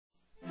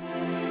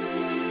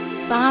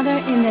Father,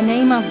 in the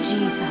name of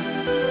Jesus,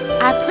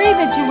 I pray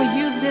that you will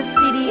use this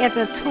city as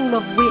a tool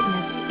of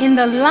witness in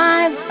the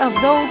lives of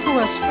those who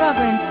are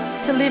struggling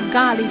to live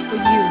godly for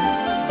you.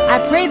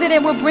 I pray that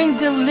it will bring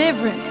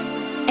deliverance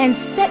and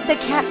set the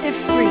captive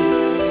free.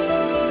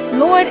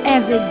 Lord,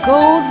 as it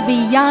goes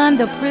beyond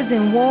the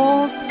prison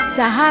walls,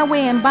 the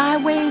highway and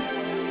byways,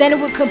 that it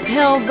will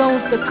compel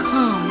those to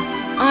come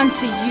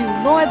unto you.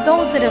 Lord,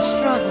 those that are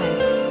struggling,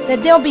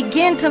 that they'll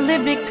begin to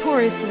live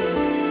victoriously.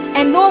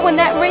 And Lord, when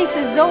that race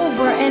is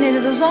over and it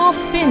is all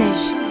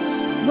finished,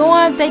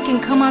 Lord, they can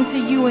come unto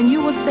you and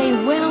you will say,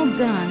 well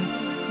done,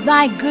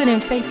 thy good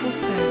and faithful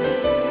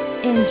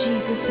servant. In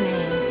Jesus'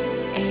 name,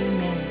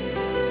 amen.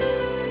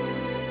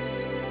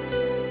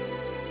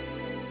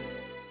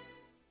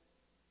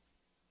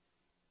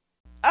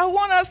 I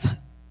want us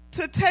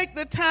to take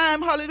the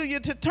time,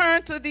 hallelujah, to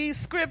turn to these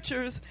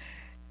scriptures.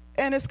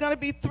 And it's going to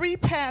be 3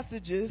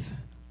 passages.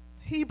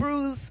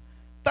 Hebrews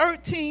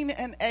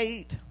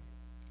 13:8.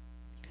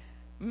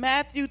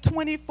 Matthew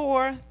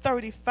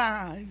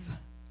 24:35.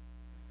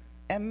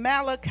 And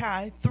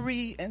Malachi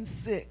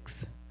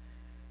 3:6.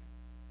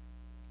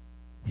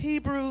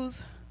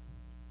 Hebrews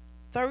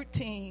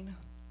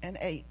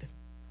 13:8.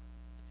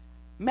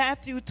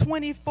 Matthew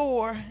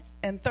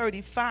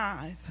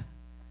 24:35.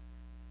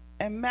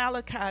 And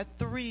Malachi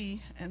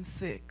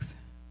 3:6.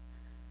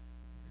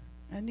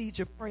 I need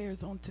your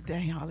prayers on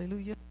today.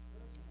 Hallelujah.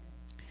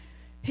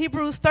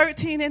 Hebrews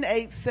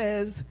 13:8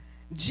 says,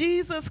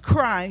 Jesus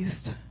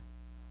Christ,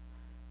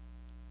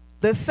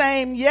 the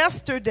same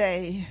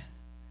yesterday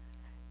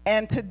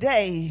and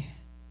today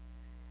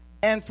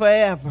and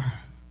forever.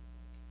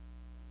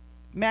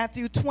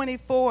 Matthew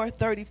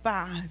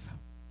 24:35.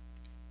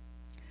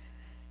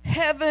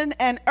 Heaven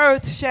and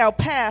earth shall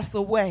pass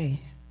away,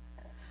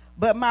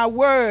 but my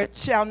word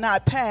shall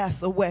not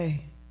pass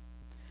away.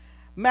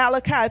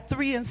 Malachi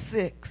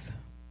 3:6.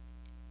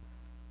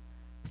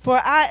 For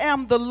I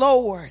am the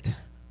Lord,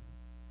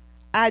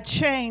 I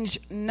change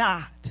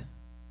not.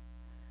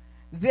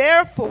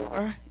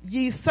 Therefore,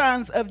 ye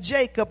sons of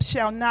Jacob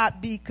shall not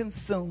be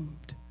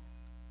consumed.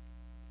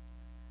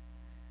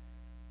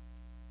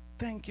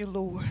 Thank you,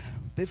 Lord.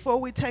 Before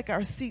we take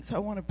our seats, I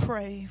want to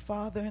pray,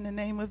 Father, in the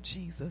name of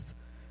Jesus.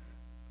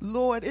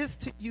 Lord, it's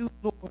to you,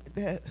 Lord,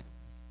 that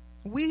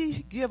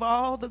we give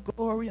all the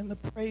glory and the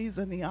praise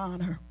and the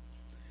honor.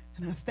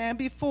 And I stand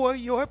before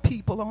your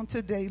people on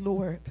today,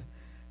 Lord,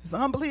 as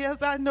humbly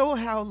as I know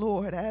how,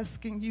 Lord,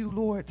 asking you,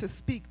 Lord, to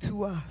speak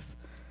to us,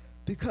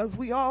 because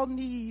we all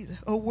need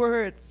a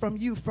word from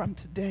you from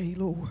today,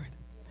 Lord.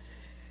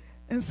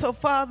 And so,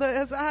 Father,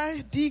 as I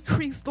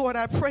decrease, Lord,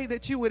 I pray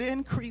that you would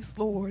increase,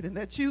 Lord, and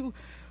that you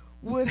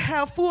would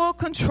have full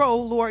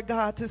control, Lord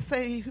God, to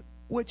say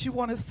what you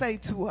want to say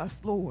to us,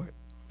 Lord.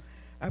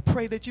 I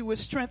pray that you would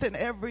strengthen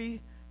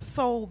every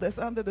soul that's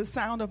under the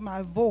sound of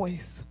my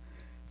voice,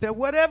 that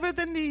whatever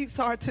the needs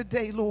are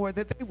today, Lord,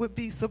 that they would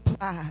be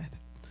supplied.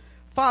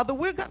 Father,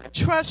 we're going to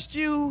trust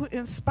you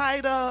in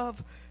spite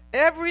of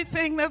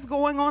everything that's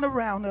going on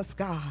around us,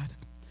 God.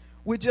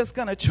 We're just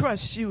going to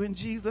trust you in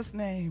Jesus'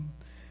 name.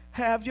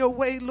 Have your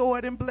way,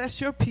 Lord, and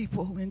bless your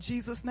people. In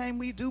Jesus' name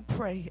we do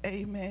pray.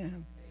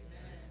 Amen.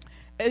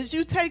 As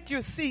you take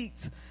your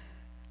seats,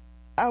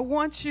 I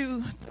want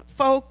you to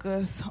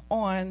focus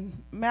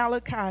on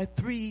Malachi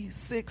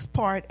 3:6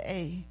 Part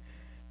A,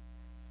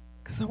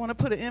 because I want to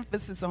put an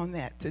emphasis on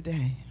that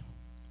today,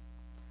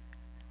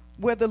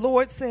 where the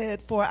Lord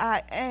said, for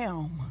I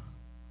am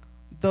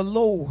the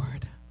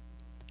Lord,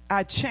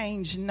 I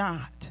change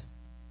not.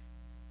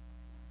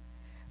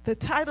 The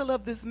title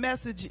of this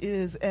message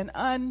is An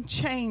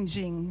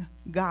Unchanging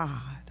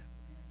God.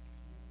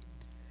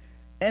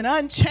 An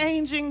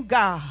unchanging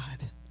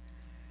God.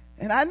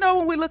 And I know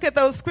when we look at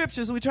those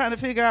scriptures, we're trying to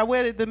figure out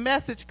where did the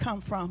message come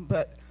from.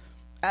 But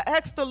I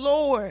asked the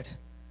Lord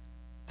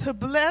to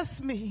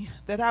bless me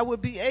that I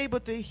would be able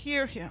to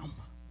hear him.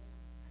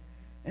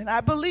 And I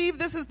believe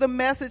this is the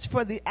message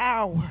for the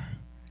hour,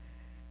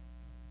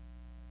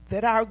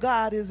 that our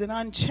God is an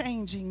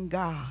unchanging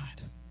God.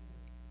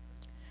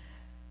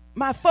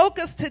 My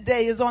focus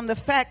today is on the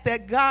fact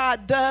that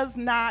God does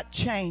not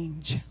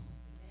change.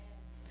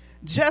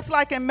 Just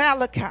like in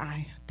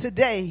Malachi,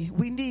 today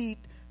we need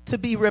to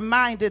be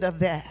reminded of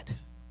that.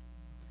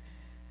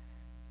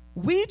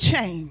 We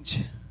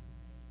change,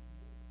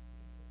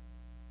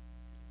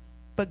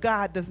 but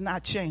God does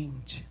not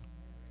change.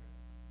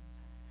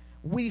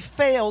 We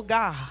fail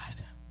God,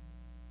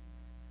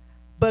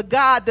 but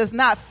God does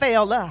not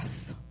fail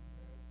us.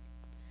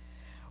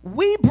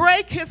 We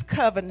break his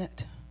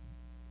covenant,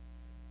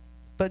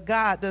 but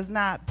God does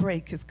not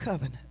break his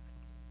covenant.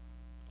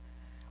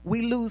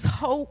 We lose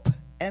hope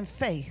and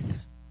faith,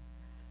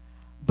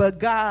 but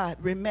God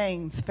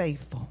remains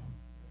faithful.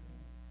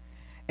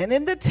 And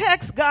in the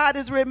text, God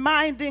is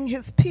reminding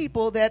his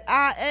people that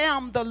I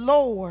am the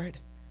Lord,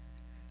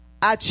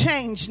 I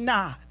change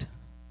not.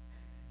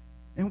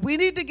 And we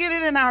need to get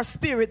it in our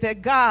spirit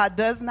that God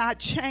does not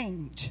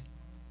change.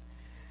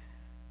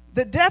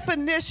 The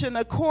definition,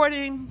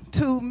 according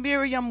to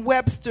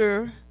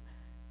Merriam-Webster,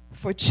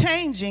 for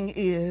changing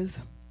is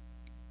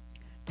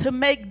to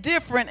make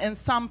different in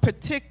some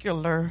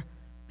particular,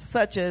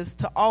 such as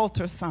to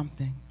alter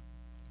something.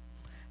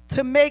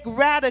 To make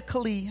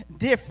radically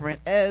different,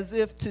 as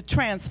if to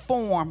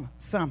transform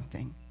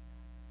something.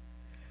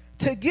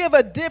 To give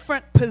a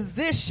different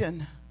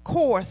position,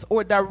 course,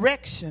 or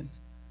direction.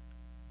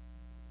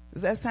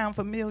 Does that sound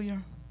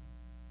familiar?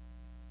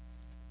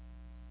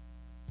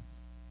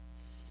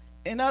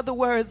 In other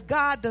words,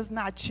 God does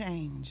not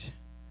change.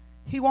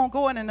 He won't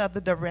go in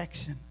another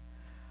direction.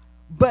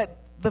 But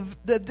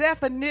the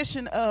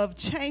definition of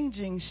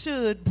changing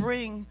should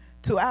bring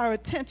to our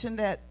attention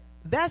that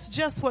that's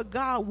just what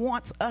God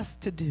wants us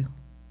to do.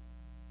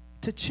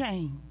 To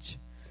change.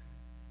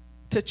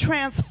 To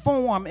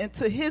transform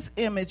into his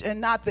image and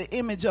not the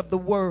image of the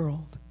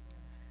world.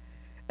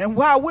 And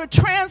while we're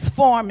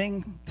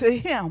transforming to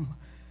him,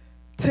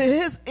 to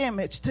his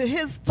image, to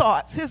his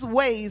thoughts, his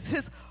ways,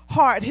 his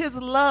heart, his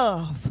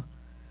love,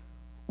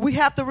 we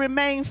have to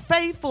remain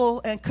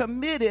faithful and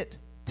committed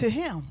to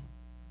him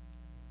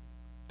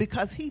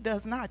because he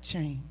does not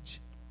change.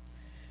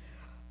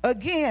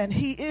 Again,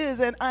 he is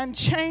an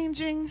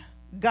unchanging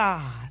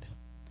God.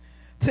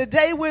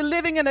 Today we're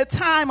living in a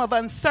time of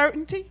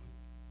uncertainty,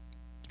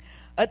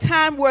 a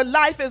time where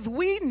life as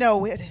we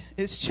know it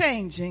is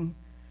changing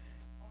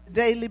on a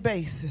daily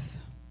basis.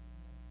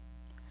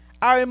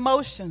 Our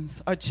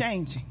emotions are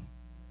changing.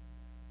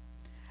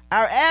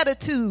 Our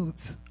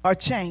attitudes are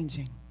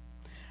changing.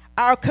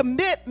 Our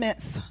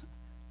commitments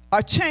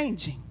are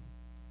changing.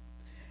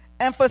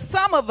 And for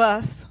some of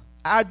us,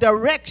 our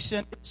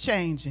direction is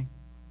changing.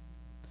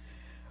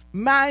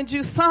 Mind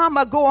you, some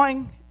are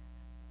going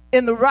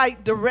in the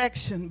right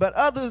direction, but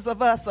others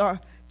of us are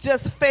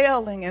just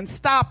failing and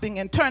stopping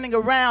and turning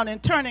around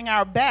and turning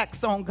our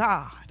backs on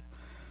God.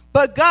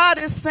 But God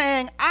is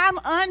saying, I'm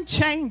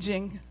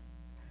unchanging,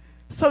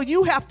 so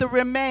you have to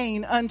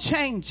remain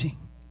unchanging.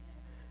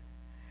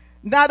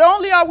 Not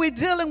only are we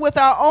dealing with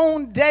our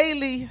own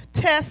daily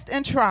tests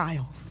and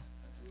trials,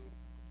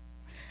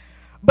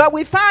 but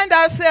we find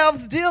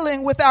ourselves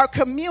dealing with our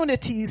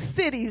communities,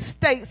 cities,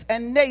 states,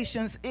 and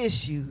nations'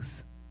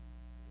 issues.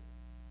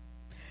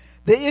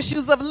 The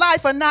issues of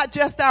life are not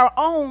just our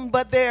own,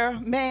 but they're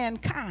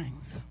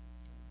mankind's.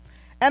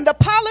 And the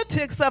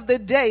politics of the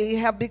day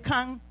have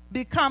become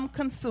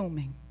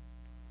consuming.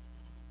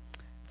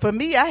 For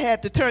me, I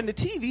had to turn the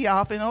TV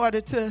off in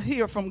order to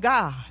hear from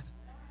God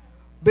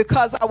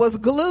because I was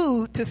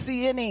glued to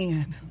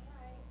CNN.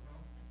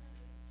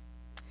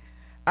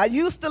 I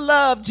used to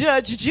love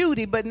Judge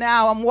Judy, but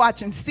now I'm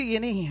watching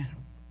CNN.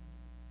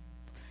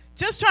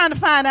 Just trying to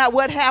find out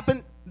what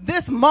happened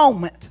this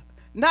moment,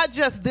 not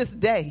just this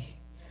day,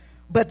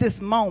 but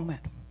this moment.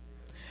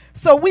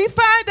 So we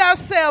find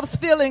ourselves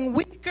feeling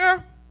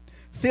weaker,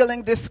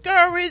 feeling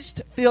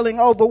discouraged, feeling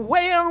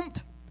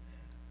overwhelmed.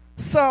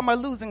 Some are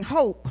losing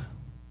hope,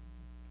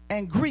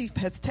 and grief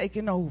has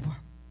taken over.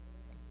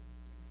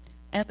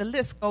 And the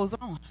list goes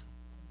on.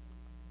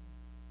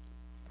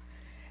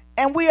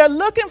 And we are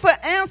looking for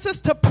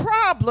answers to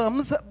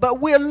problems, but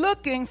we're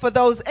looking for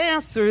those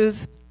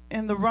answers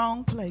in the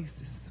wrong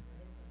places.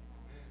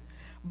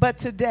 But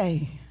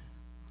today,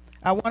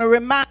 I want to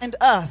remind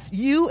us,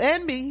 you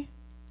and me,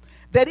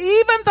 that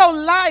even though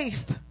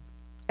life,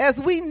 as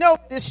we know,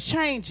 is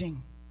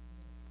changing,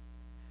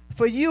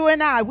 for you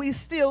and I, we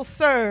still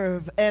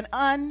serve an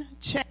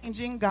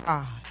unchanging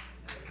God.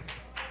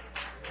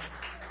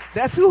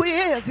 That's who he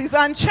is. He's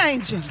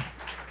unchanging.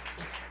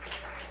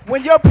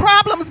 When your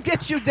problems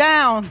get you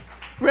down,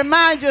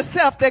 remind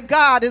yourself that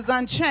God is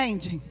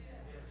unchanging.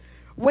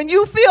 When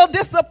you feel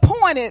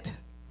disappointed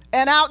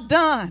and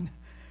outdone,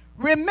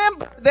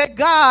 remember that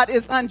God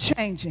is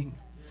unchanging.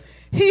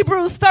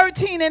 Hebrews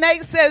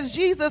 13:8 says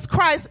Jesus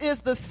Christ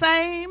is the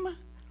same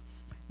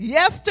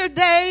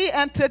yesterday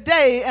and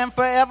today and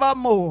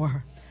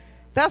forevermore.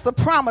 That's a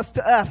promise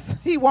to us.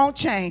 He won't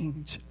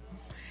change.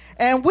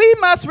 And we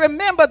must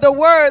remember the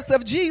words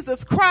of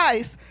Jesus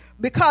Christ,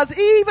 because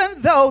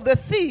even though the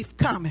thief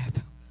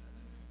cometh,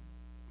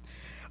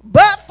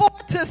 but for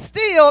to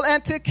steal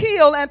and to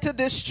kill and to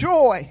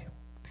destroy,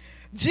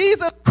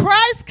 Jesus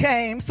Christ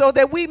came so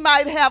that we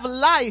might have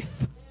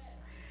life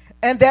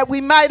and that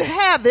we might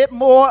have it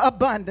more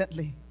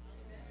abundantly.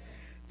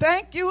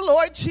 Thank you,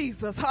 Lord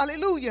Jesus.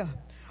 Hallelujah.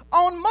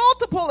 On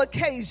multiple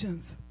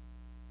occasions,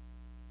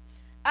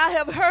 I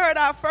have heard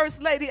our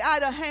First Lady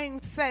Ida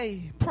Haynes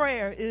say,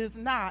 prayer is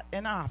not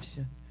an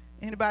option.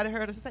 Anybody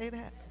heard her say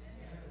that?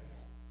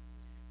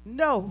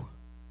 No,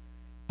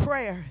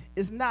 prayer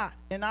is not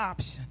an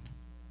option.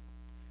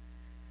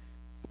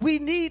 We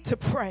need to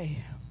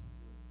pray.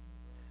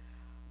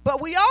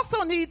 But we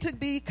also need to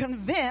be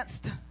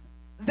convinced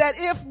that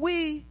if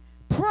we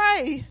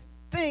pray,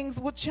 things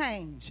will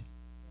change.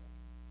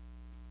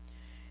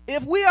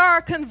 If we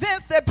are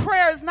convinced that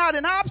prayer is not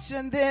an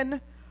option, then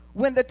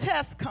when the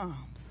test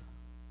comes,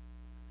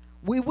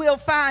 we will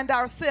find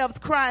ourselves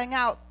crying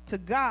out to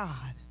God.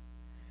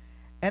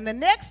 And the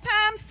next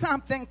time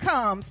something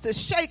comes to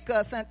shake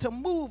us and to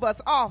move us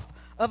off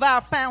of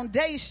our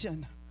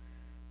foundation,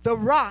 the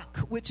rock,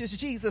 which is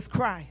Jesus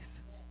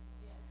Christ,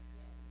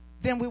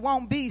 then we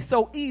won't be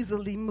so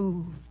easily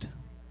moved.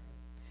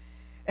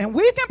 And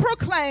we can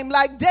proclaim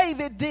like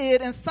David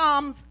did in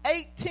Psalms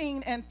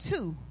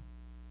 18:2.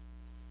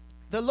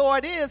 The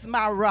Lord is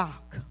my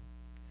rock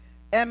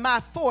and my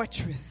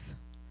fortress,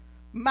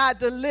 my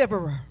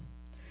deliverer.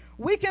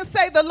 We can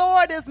say the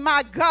Lord is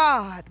my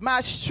God, my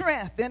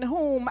strength, in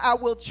whom I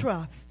will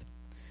trust.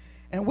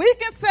 And we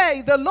can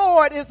say the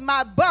Lord is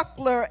my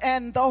buckler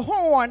and the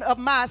horn of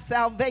my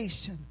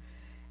salvation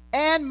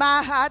and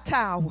my high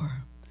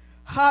tower.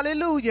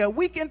 Hallelujah.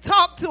 We can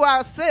talk to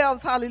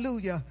ourselves.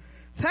 Hallelujah.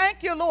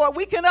 Thank you, Lord.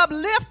 We can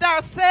uplift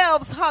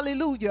ourselves.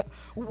 Hallelujah.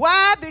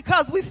 Why?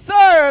 Because we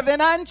serve an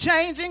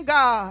unchanging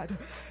God.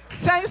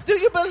 Saints, do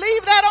you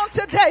believe that on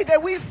today,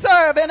 that we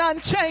serve an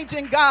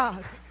unchanging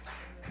God?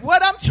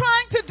 What I'm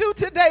trying to do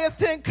today is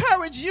to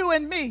encourage you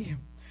and me.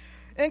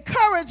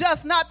 Encourage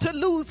us not to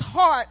lose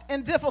heart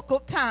in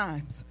difficult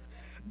times.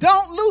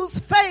 Don't lose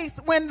faith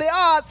when the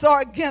odds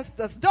are against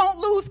us. Don't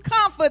lose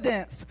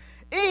confidence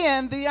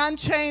in the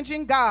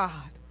unchanging God.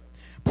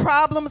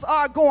 Problems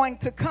are going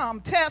to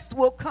come. Tests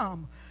will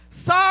come.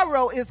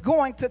 Sorrow is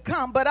going to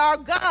come. But our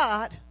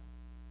God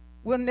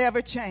will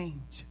never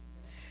change.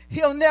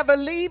 He'll never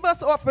leave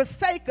us or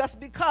forsake us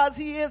because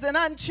he is an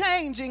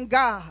unchanging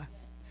God.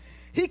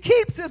 He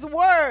keeps his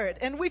word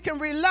and we can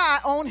rely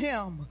on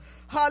him.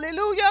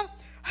 Hallelujah.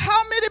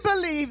 How many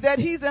believe that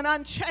he's an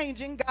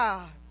unchanging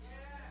God?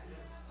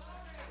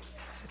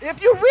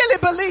 If you really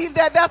believe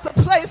that, that's a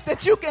place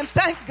that you can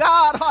thank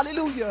God.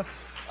 Hallelujah.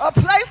 A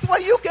place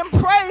where you can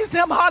praise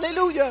him.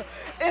 Hallelujah.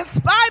 In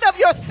spite of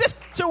your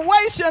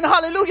situation.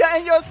 Hallelujah.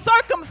 And your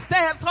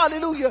circumstance.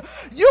 Hallelujah.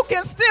 You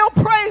can still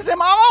praise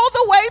him all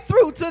the way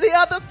through to the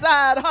other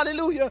side.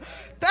 Hallelujah.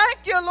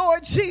 Thank you,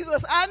 Lord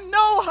Jesus. I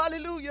know.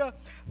 Hallelujah.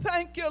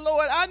 Thank you,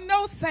 Lord. I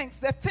know, saints,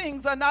 that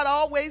things are not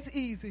always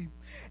easy.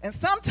 And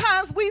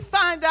sometimes we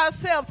find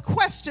ourselves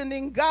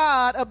questioning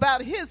God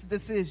about his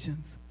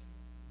decisions.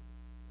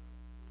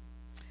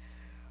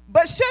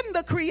 But shouldn't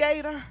the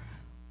Creator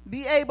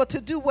be able to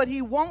do what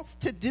he wants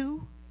to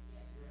do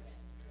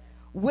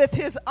with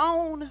his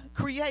own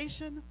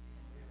creation?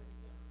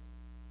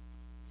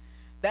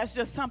 That's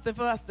just something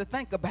for us to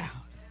think about.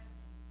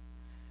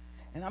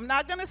 And I'm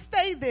not going to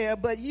stay there,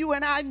 but you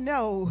and I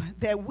know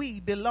that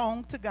we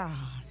belong to God.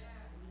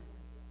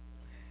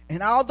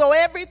 And although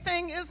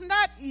everything is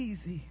not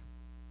easy,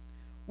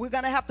 we're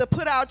going to have to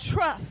put our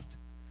trust,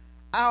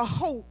 our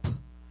hope,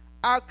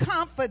 our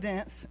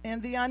confidence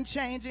in the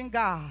unchanging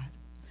God.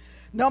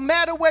 No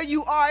matter where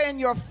you are in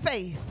your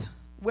faith,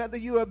 whether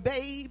you're a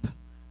babe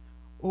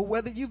or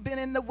whether you've been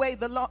in the way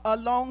a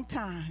long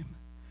time.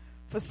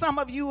 For some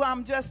of you,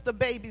 I'm just a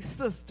baby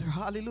sister.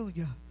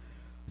 Hallelujah.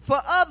 For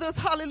others,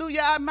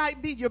 hallelujah, I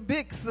might be your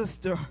big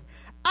sister.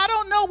 I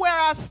don't know where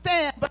I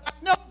stand, but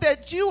I know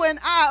that you and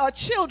I are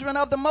children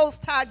of the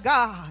Most High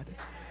God.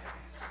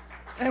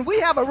 And we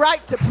have a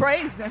right to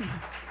praise him.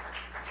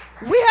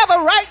 We have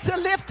a right to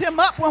lift him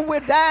up when we're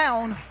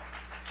down.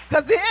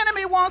 Because the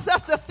enemy wants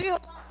us to feel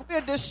like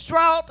we're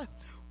distraught.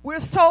 We're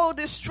so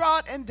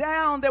distraught and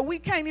down that we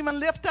can't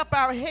even lift up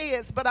our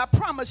heads. But I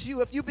promise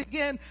you, if you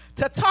begin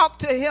to talk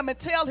to him and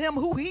tell him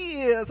who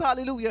he is,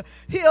 hallelujah,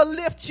 he'll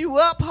lift you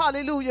up,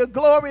 hallelujah,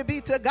 glory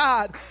be to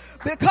God.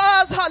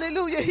 Because,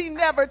 hallelujah, he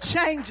never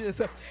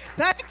changes.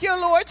 Thank you,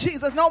 Lord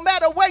Jesus. No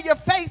matter where your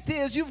faith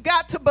is, you've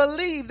got to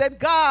believe that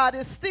God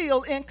is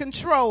still in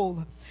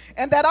control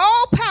and that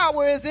all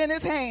power is in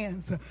his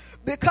hands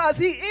because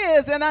he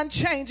is an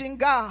unchanging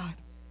God.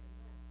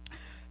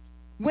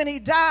 When he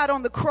died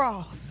on the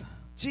cross,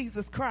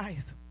 Jesus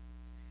Christ,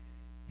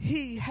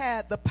 he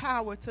had the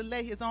power to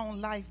lay his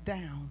own life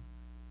down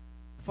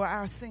for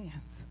our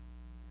sins.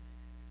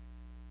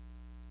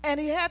 And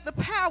he had the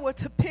power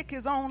to pick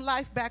his own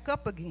life back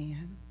up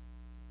again.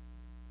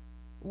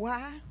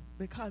 Why?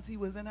 Because he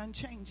was an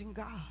unchanging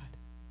God.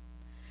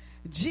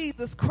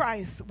 Jesus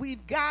Christ,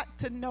 we've got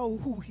to know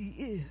who he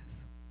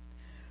is.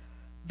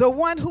 The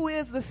one who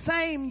is the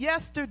same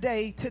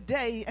yesterday,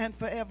 today, and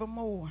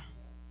forevermore.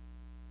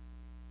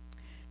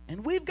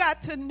 And we've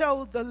got to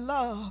know the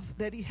love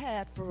that he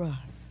had for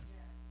us.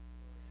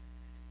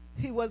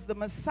 He was the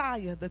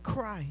Messiah, the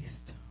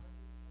Christ.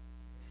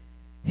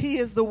 He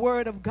is the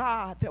Word of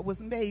God that was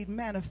made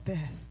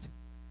manifest.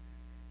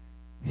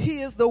 He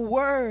is the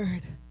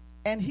Word,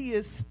 and he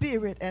is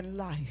spirit and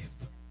life.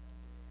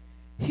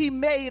 He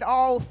made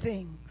all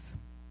things.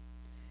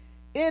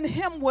 In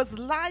him was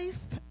life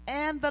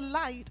and the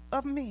light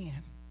of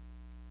men.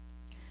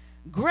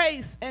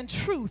 Grace and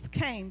truth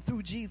came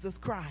through Jesus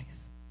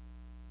Christ.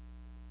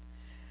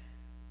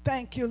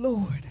 Thank you,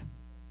 Lord.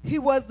 He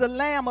was the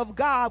Lamb of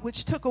God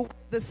which took away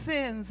the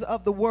sins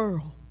of the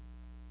world.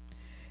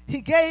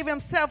 He gave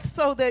himself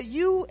so that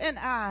you and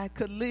I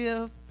could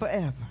live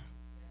forever.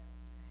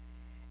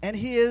 And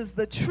he is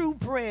the true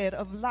bread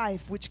of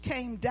life which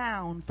came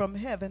down from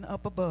heaven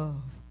up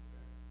above.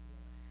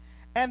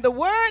 And the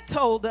word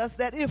told us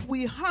that if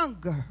we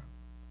hunger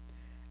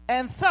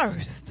and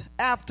thirst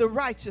after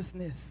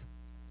righteousness,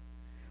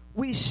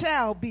 we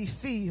shall be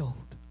filled.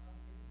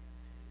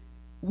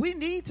 We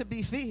need to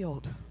be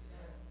filled.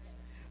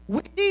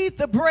 We need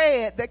the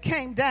bread that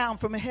came down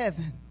from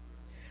heaven.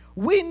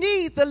 We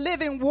need the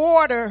living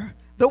water,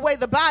 the way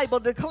the Bible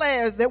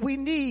declares that we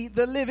need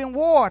the living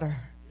water,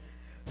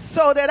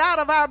 so that out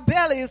of our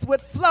bellies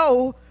would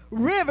flow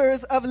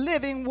rivers of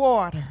living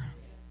water.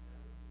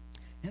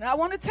 And I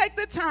want to take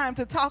the time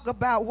to talk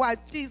about why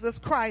Jesus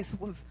Christ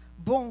was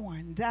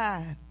born,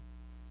 died,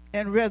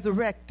 and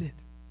resurrected.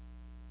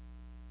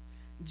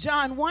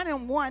 John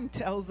 1:1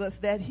 tells us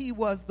that he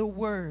was the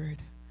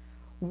Word.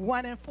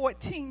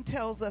 1:14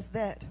 tells us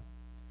that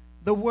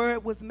the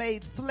Word was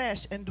made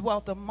flesh and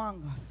dwelt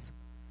among us.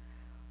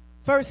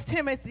 1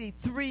 Timothy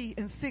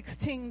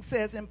 3:16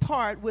 says in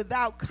part,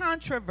 without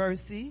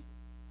controversy,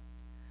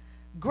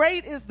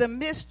 great is the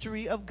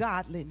mystery of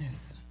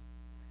godliness.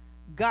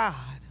 God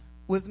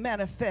was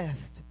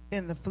manifest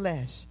in the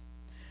flesh.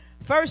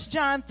 1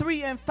 John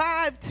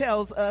 3:5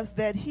 tells us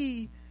that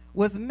he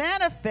was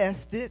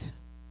manifested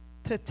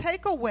to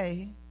take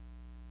away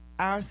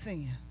our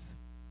sins.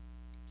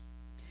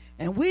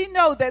 And we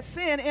know that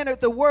sin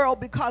entered the world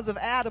because of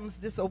Adam's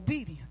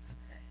disobedience.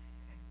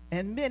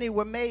 And many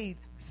were made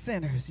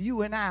sinners.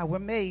 You and I were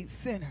made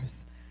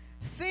sinners.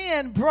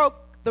 Sin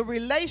broke the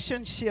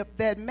relationship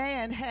that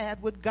man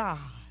had with God.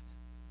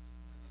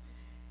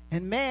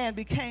 And man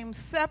became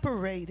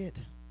separated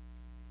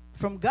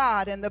from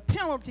God, and the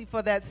penalty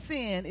for that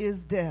sin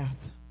is death.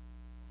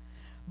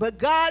 But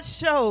God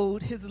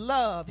showed his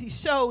love, he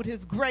showed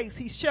his grace,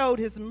 he showed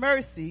his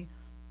mercy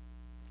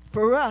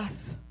for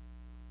us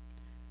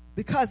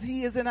because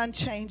he is an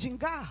unchanging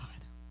God.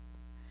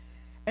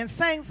 And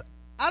saints,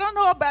 I don't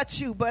know about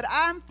you, but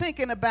I'm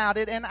thinking about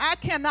it, and I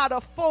cannot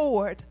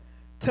afford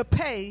to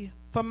pay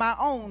for my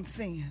own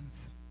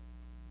sins.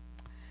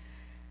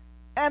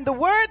 And the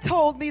word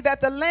told me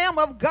that the Lamb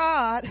of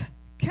God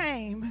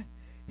came.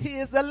 He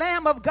is the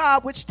Lamb of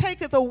God which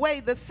taketh away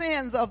the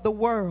sins of the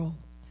world,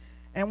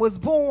 and was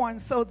born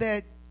so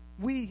that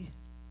he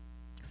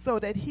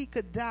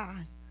could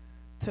die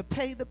to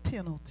pay the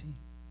penalty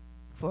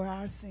for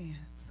our sins.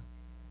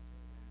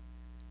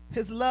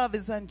 His love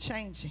is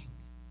unchanging.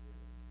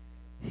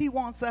 He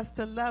wants us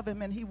to love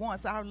him, and he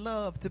wants our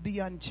love to be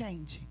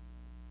unchanging.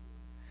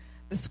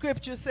 The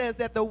scripture says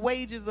that the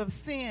wages of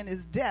sin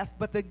is death,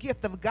 but the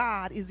gift of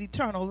God is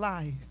eternal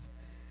life.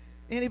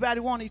 Anybody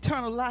want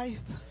eternal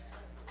life?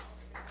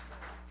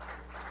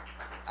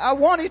 I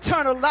want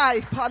eternal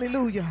life.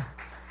 Hallelujah.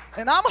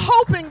 And I'm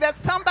hoping that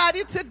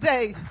somebody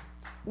today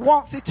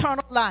wants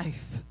eternal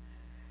life.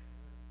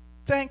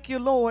 Thank you,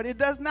 Lord. It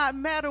does not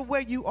matter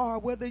where you are,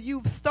 whether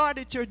you've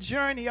started your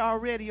journey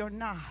already or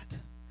not.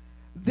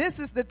 This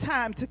is the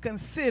time to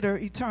consider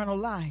eternal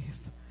life.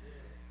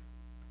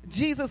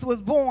 Jesus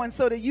was born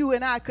so that you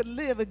and I could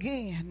live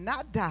again,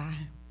 not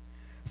die,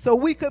 so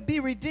we could be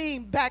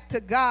redeemed back to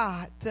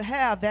God to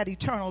have that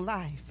eternal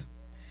life.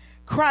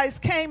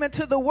 Christ came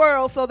into the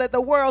world so that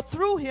the world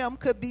through him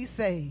could be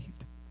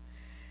saved.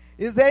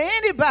 Is there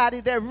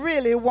anybody that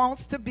really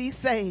wants to be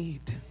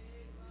saved?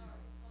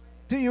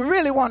 Do you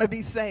really want to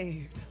be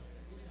saved?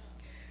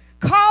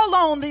 Call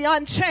on the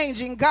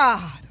unchanging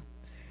God.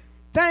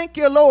 Thank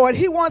you, Lord.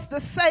 He wants to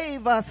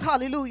save us.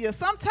 Hallelujah.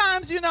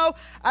 Sometimes,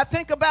 I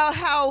think about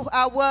how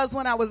I was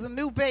when I was a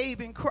new babe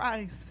in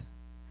Christ.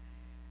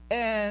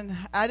 And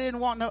I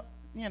didn't want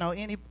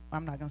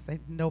I'm not going to say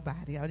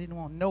nobody. I didn't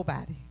want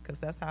nobody, because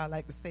that's how I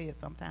like to say it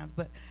sometimes.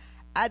 But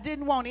I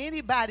didn't want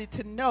anybody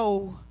to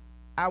know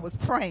I was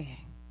praying.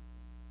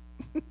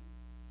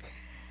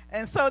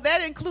 And so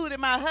that included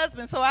my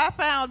husband. So I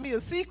found me a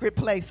secret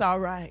place, all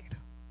right,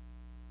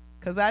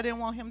 because I didn't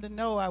want him to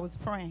know I was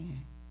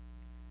praying.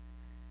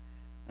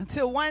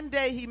 Until one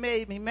day he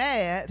made me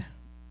mad.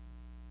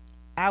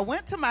 I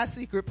went to my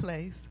secret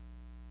place,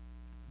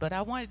 but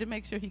I wanted to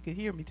make sure he could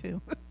hear me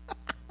too.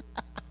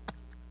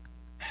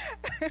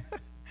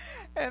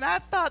 And I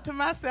thought to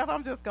myself,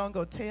 I'm just going to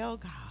go tell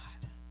God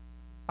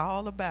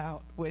all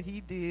about what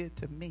he did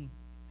to me.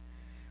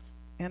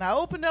 And I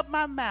opened up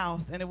my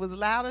mouth, and it was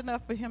loud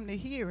enough for him to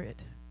hear it.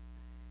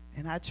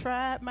 And I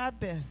tried my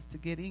best to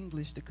get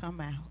English to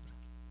come out.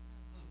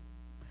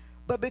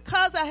 But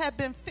because I had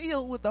been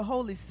filled with the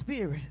Holy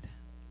Spirit,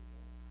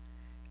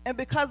 and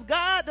because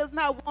God does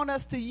not want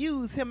us to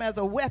use him as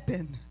a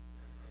weapon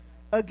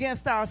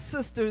against our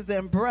sisters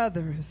and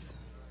brothers,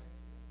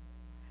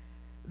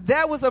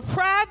 there was a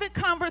private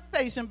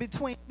conversation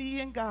between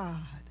me and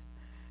God.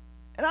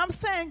 And I'm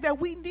saying that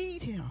we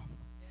need him.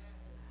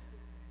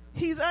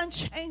 He's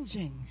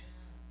unchanging.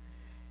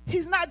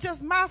 He's not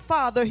just my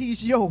father,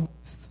 he's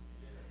yours.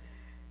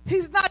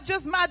 He's not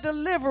just my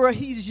deliverer,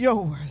 he's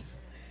yours.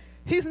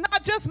 He's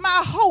not just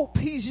my hope,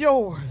 he's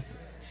yours.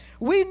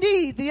 We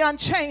need the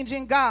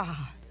unchanging God.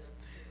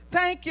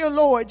 Thank you,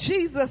 Lord.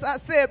 Jesus, I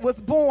said,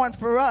 was born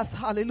for us.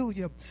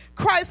 Hallelujah.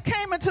 Christ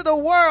came into the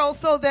world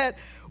so that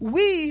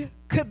we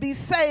could be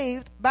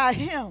saved by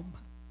him.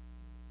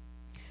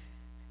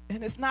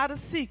 And it's not a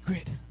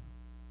secret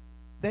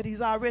that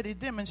he's already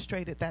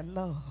demonstrated that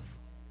love.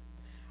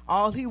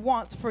 All he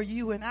wants for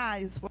you and I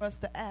is for us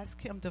to ask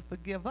him to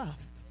forgive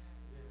us.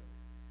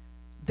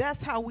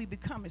 That's how we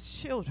become his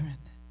children.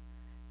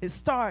 It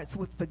starts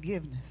with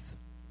forgiveness.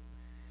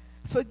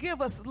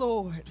 Forgive us,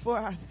 Lord, for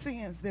our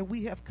sins that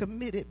we have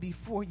committed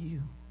before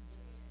you.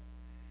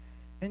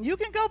 And you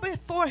can go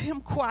before him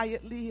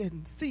quietly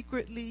and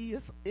secretly.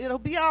 It'll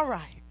be all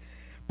right.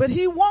 But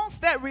he wants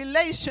that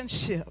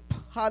relationship.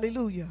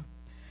 Hallelujah.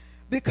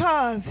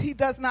 Because he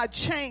does not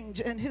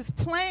change. And his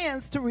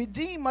plans to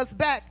redeem us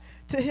back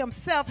to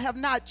himself have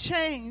not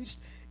changed,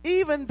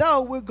 even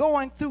though we're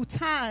going through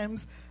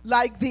times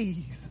like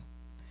these.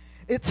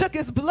 It took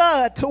his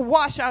blood to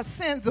wash our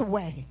sins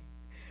away.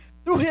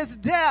 Through his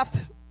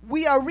death,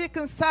 we are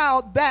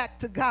reconciled back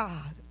to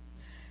God.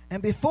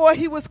 And before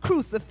he was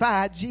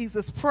crucified,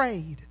 Jesus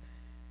prayed.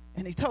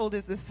 And he told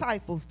his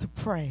disciples to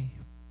pray.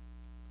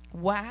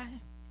 Why?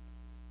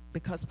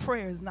 Because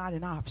prayer is not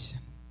an option.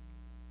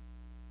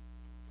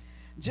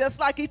 Just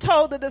like he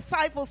told the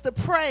disciples to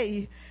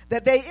pray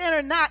that they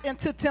enter not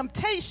into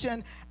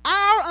temptation,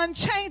 our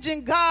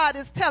unchanging God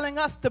is telling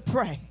us to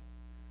pray.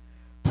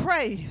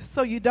 Pray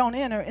so you don't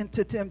enter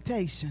into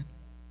temptation.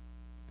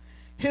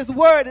 His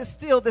word is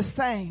still the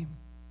same.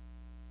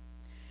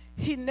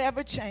 He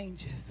never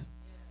changes.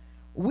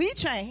 We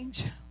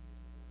change.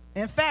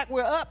 In fact,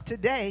 we're up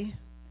today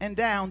and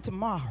down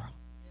tomorrow.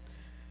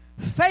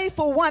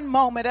 Faithful one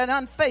moment and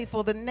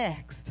unfaithful the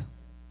next.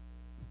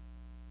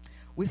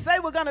 We say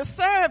we're going to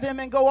serve him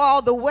and go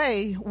all the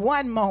way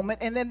one moment,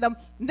 and then the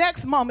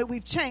next moment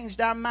we've changed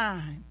our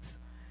minds.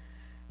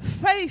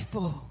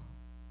 Faithful.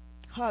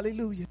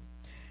 Hallelujah.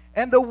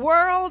 And the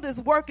world is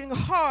working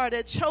hard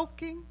at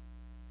choking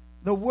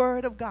the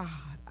word of God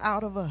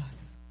out of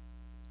us.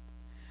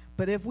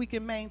 But if we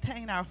can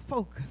maintain our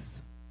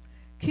focus,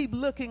 keep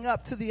looking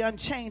up to the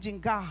unchanging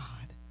God,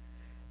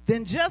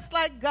 then just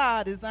like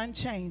God is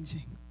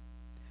unchanging,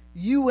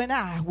 you and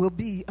I will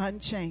be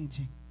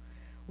unchanging.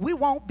 We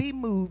won't be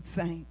moved,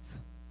 saints.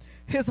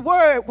 His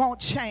word won't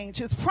change.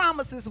 His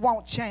promises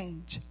won't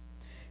change.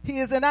 He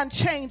is an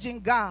unchanging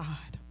God.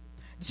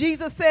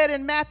 Jesus said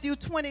in Matthew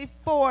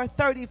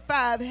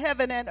 24:35,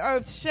 heaven and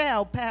earth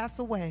shall pass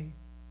away,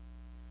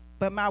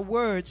 but my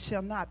word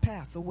shall not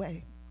pass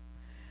away.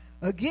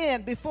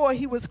 Again, before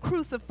he was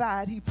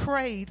crucified, he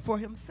prayed for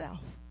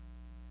himself.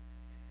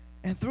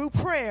 And through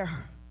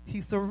prayer, he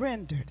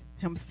surrendered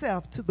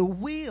himself to the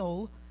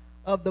will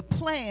of the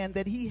plan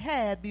that he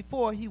had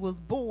before he was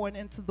born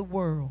into the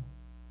world.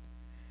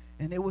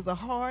 And it was a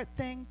hard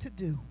thing to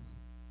do,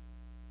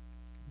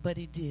 but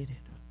he did it.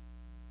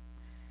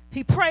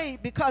 He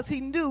prayed because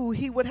he knew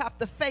he would have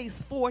to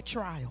face 4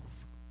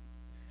 trials.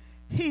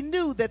 He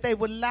knew that they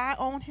would lie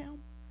on him,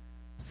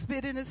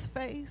 spit in his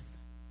face,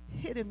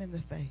 hit him in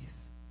the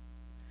face,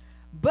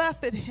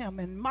 buffet him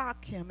and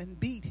mock him and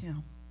beat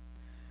him,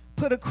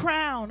 put a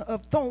crown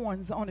of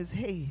thorns on his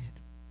head,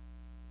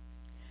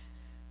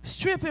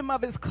 strip him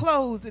of his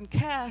clothes and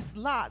cast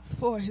lots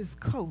for his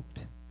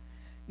coat,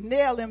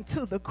 nail him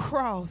to the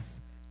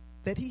cross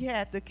that he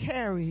had to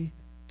carry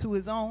to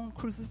his own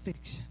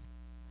crucifixion.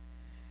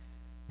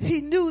 He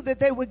knew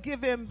that they would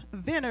give him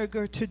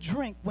vinegar to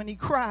drink when he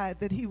cried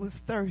that he was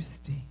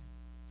thirsty.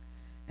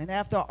 And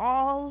after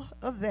all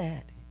of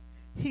that,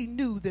 he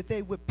knew that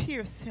they would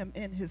pierce him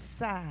in his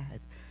side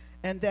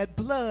and that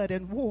blood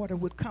and water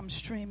would come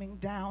streaming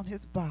down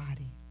his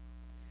body.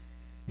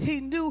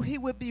 He knew he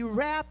would be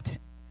wrapped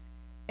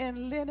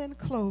in linen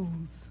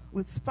clothes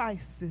with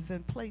spices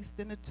and placed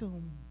in a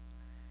tomb.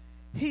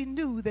 He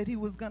knew that he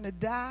was going to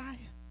die,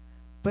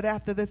 but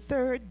after the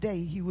 3rd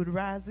day he would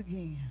rise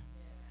again.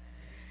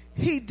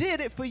 He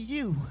did it for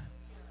you.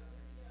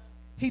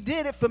 He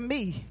did it for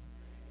me.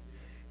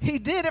 He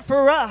did it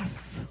for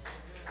us.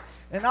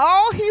 And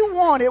all he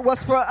wanted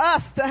was for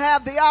us to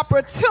have the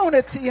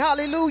opportunity.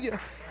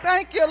 Hallelujah.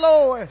 Thank you,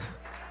 Lord.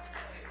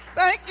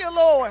 Thank you,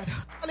 Lord.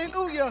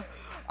 Hallelujah.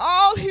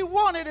 All he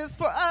wanted is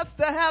for us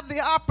to have the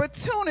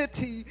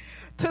opportunity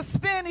to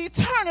spend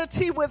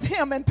eternity with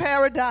him in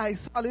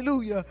paradise.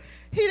 Hallelujah.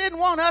 He didn't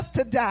want us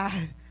to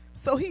die,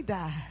 so he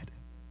died.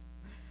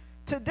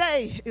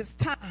 Today is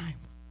time.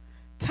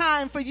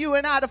 Time for you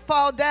and I to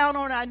fall down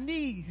on our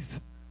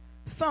knees.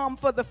 Some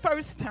for the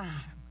first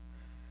time.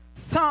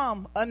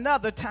 Some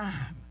another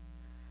time.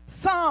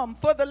 Some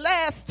for the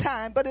last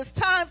time. But it's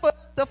time for us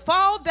to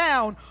fall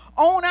down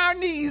on our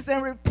knees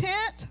and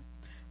repent,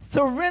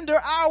 surrender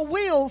our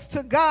wills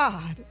to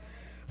God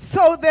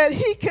so that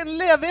he can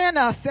live in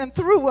us and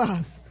through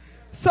us,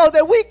 so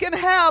that we can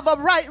have a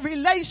right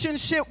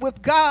relationship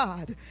with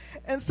God,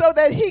 and so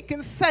that he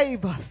can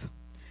save us.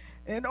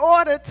 In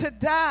order to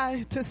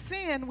die to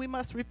sin, we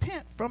must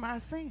repent from our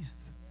sins.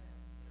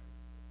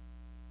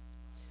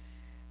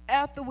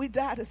 After we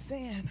die to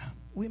sin,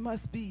 we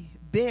must be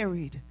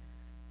buried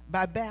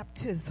by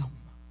baptism.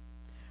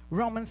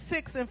 Romans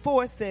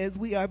 6:4 says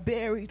we are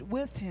buried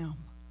with him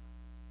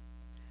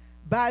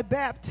by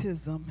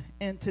baptism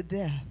into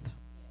death.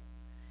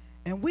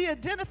 And we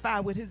identify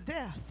with his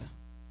death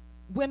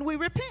when we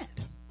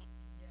repent.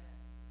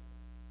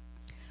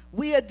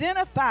 We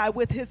identify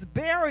with his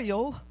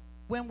burial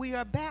when we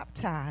are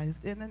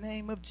baptized in the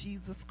name of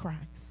Jesus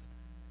Christ,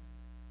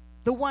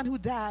 the one who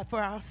died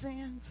for our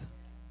sins.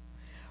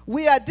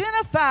 We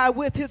identify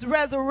with his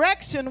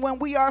resurrection when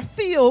we are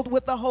filled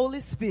with the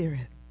Holy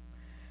Spirit.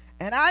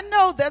 And I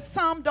know that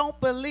some don't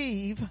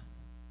believe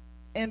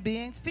in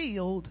being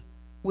filled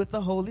with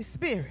the Holy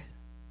Spirit.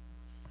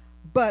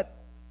 But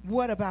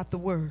what about the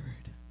Word?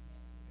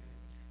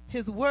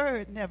 His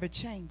Word never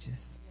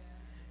changes.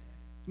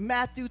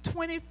 Matthew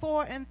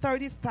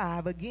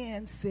 24:35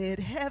 again said,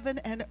 heaven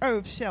and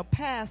earth shall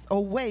pass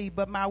away,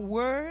 but my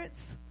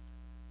words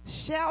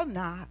shall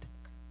not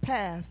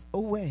pass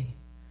away.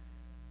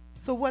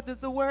 So what does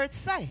the Word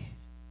say?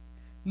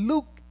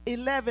 Luke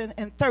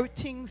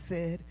 11:13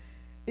 said,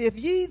 if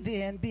ye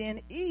then,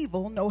 being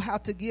evil, know how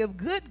to give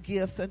good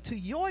gifts unto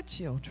your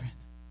children,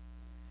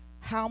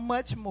 how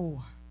much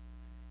more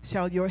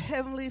shall your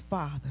heavenly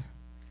Father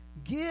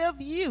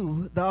give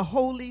you the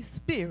Holy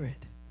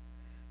Spirit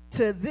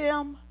to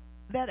them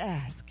that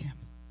ask him?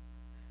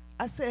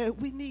 I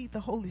said, we need the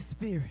Holy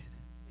Spirit.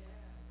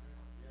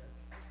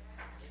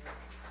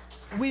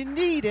 We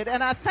need it.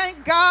 And I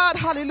thank God,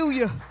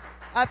 hallelujah.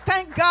 I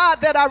thank God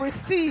that I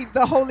received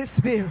the Holy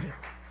Spirit.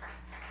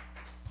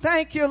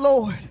 Thank you,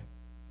 Lord.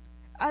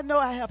 I know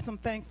I have some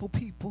thankful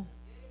people.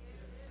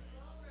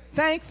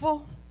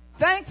 Thankful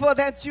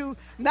that you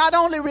not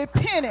only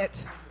repented,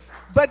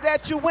 but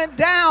that you went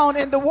down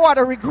in the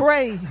watery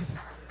grave.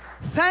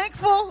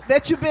 Thankful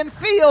that you've been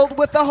filled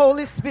with the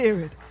Holy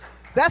Spirit.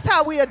 That's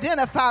how we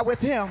identify with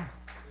him.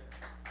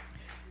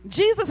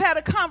 Jesus had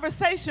a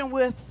conversation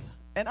with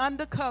an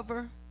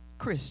undercover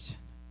Christian.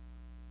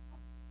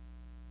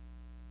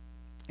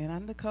 An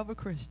undercover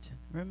Christian.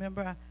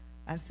 Remember,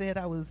 I said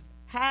I was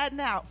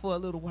hiding out for a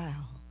little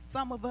while.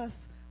 Some of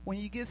us, when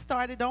you get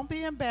started, don't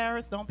be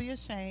embarrassed, don't be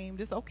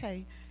ashamed. It's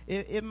okay.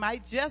 It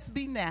might just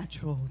be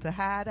natural to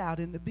hide out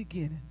in the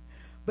beginning.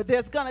 But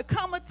there's going to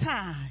come a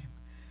time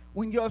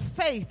when your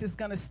faith is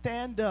going to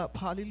stand up.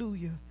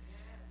 Hallelujah.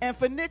 And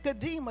for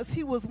Nicodemus,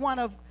 he was one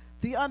of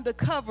the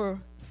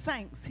undercover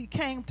saints. He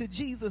came to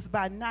Jesus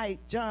by night.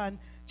 John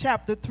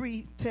chapter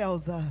 3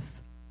 tells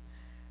us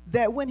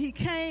that when he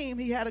came,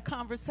 he had a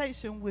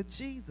conversation with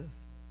Jesus.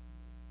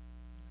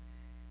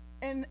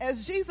 And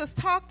as Jesus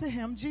talked to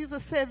him,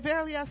 Jesus said,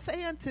 verily I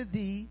say unto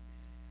thee,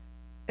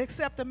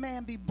 except a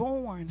man be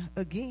born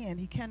again,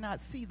 he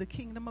cannot see the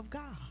kingdom of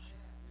God.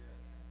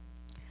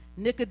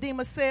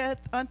 Nicodemus said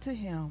unto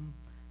him,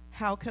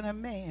 how can a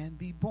man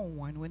be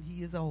born when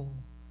he is old?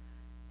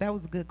 That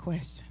was a good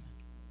question.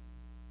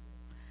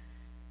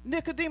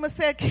 Nicodemus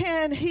said,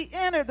 can he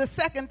enter the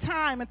second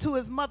time into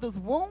his mother's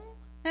womb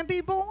and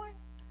be born?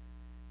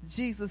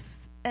 Jesus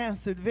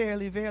answered,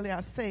 verily, verily,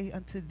 I say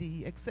unto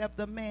thee, except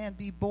a man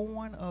be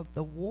born of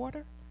the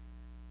water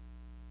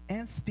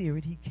and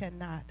spirit, he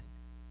cannot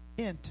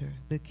enter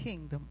the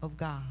kingdom of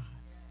God.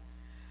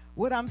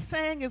 What I'm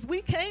saying is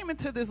we came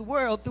into this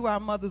world through our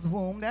mother's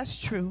womb. That's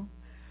true.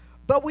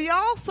 But we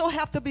also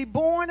have to be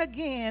born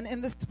again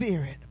in the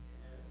spirit.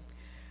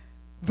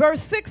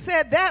 Verse 6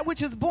 said, that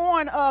which is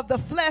born of the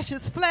flesh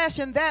is flesh,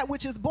 and that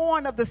which is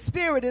born of the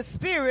spirit is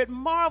spirit.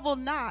 Marvel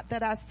not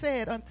that I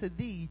said unto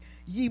thee,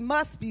 ye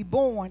must be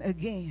born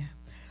again.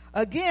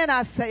 Again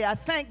I say, I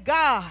thank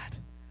God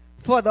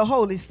for the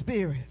Holy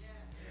Spirit.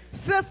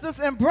 Sisters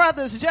and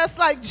brothers, just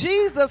like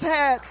Jesus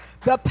had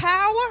the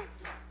power,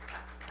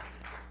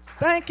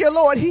 thank you,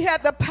 Lord, he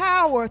had the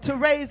power to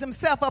raise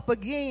himself up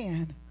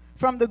again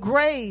from the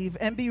grave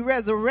and be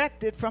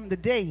resurrected from the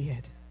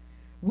dead.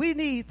 We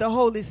need the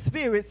Holy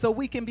Spirit so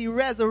we can be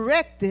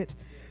resurrected.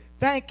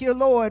 Thank you,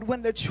 Lord,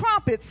 when the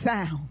trumpet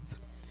sounds.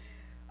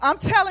 I'm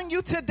telling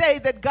you today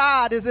that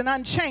God is an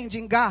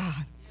unchanging God.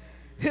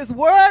 His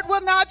word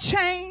will not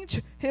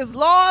change. His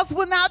laws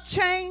will not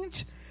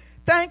change.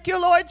 Thank you,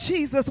 Lord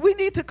Jesus. We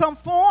need to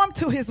conform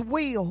to his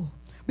will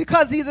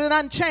because he's an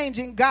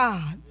unchanging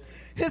God.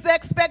 His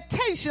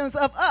expectations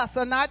of us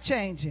are not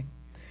changing.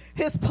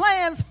 His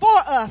plans for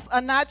us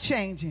are not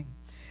changing.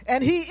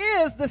 And he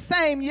is the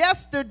same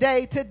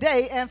yesterday,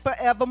 today, and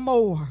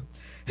forevermore.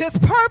 His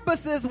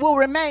purposes will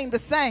remain the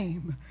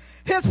same.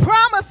 His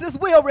promises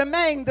will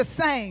remain the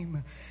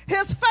same.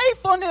 His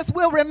faithfulness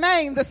will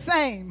remain the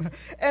same.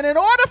 And in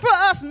order for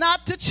us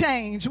not to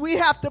change, we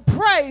have to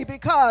pray,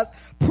 because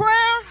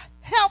prayer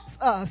helps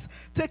us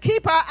to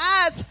keep our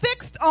eyes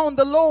fixed on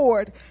the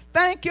Lord.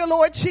 Thank you,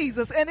 Lord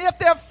Jesus. And if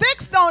they're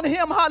fixed on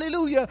him,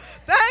 hallelujah,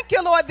 thank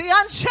you, Lord, the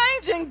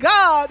unchanging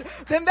God,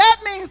 then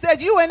that means that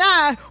you and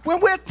I,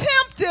 when we're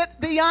tempted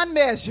beyond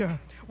measure,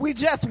 we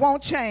just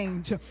won't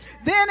change.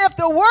 Then if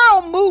the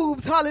world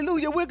moves,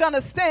 hallelujah, we're going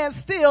to stand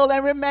still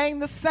and remain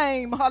the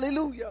same.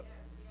 Hallelujah.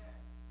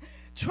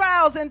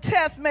 Trials and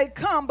tests may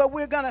come, but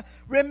we're going to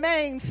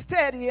remain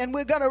steady and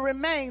we're going to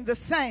remain the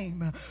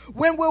same.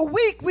 When we're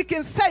weak, we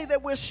can say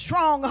that we're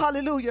strong.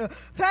 Hallelujah.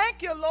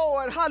 Thank you,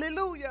 Lord.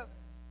 Hallelujah.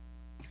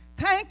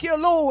 Thank you,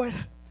 Lord.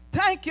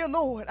 Thank you,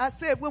 Lord. I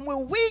said when we're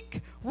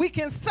weak, we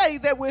can say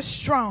that we're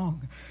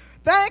strong.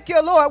 Thank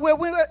you, Lord.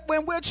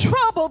 When we're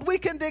troubled, we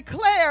can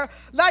declare,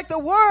 like the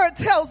word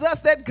tells us,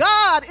 that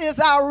God is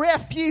our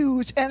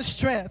refuge and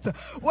strength.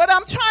 What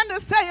I'm trying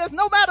to say is,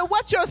 no matter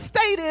what your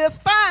state is,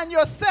 find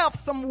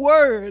yourself some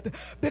word,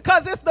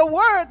 because it's the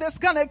word that's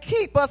going to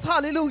keep us.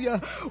 Hallelujah.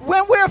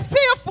 When we're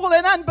fearful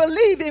and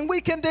unbelieving, we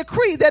can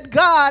decree that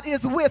God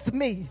is with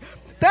me.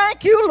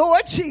 Thank you,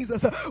 Lord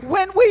Jesus.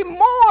 When we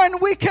mourn,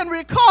 we can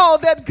recall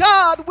that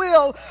God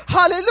will,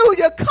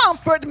 hallelujah,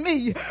 comfort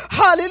me.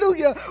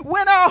 Hallelujah.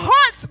 When our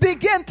hearts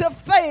begin to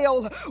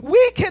fail,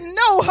 we can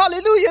know,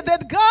 hallelujah,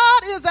 that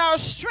God is our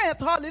strength.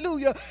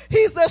 Hallelujah.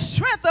 He's the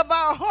strength of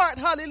our heart.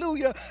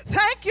 Hallelujah.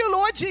 Thank you,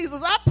 Lord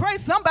Jesus. I pray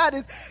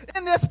somebody's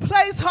in this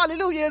place,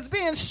 hallelujah, is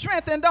being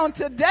strengthened on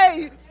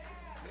today.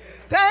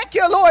 Thank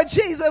you, Lord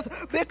Jesus,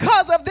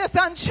 because of this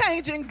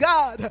unchanging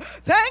God.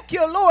 Thank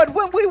you, Lord.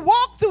 When we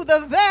walk through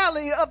the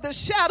valley of the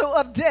shadow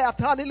of death,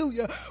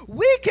 hallelujah,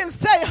 we can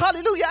say,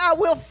 hallelujah, I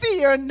will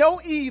fear no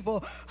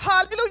evil.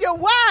 Hallelujah.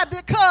 Why?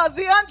 Because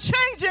the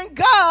unchanging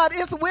God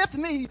is with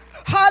me.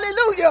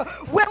 Hallelujah.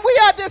 When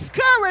we are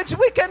discouraged,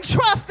 we can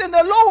trust in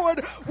the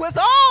Lord with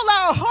all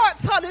our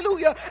hearts,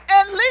 hallelujah,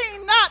 and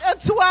lean not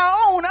unto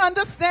our own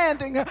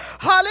understanding.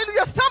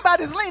 Hallelujah.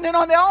 Somebody's leaning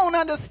on their own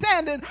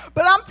understanding,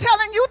 but I'm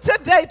telling you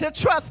today to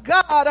trust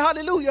God.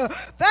 Hallelujah.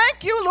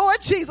 Thank you, Lord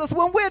Jesus.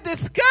 When we're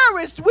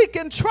discouraged, we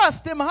can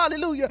trust him.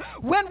 Hallelujah.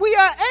 When we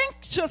are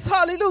anxious,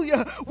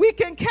 hallelujah, we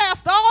can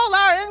cast all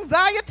our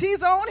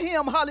anxieties on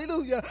him.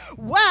 Hallelujah.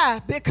 Why?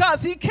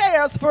 Because he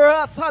cares for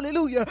us.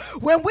 Hallelujah.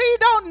 When we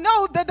don't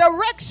know the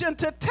direction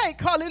to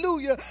take,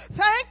 hallelujah,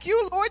 thank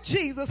you, Lord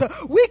Jesus,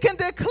 we can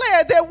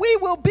declare that we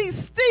will be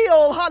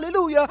still,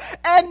 hallelujah,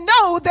 and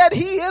know that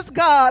he is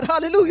God.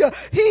 Hallelujah.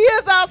 He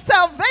is our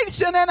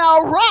salvation and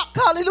our rock.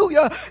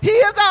 Hallelujah. He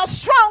is our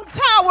strong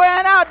tower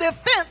and our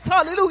defense.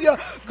 Hallelujah.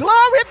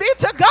 Glory be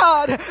to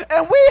God.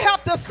 And we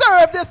have to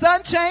serve this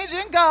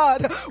unchanging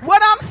God.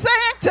 What I'm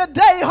saying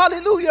today,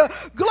 hallelujah,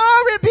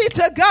 glory be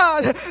to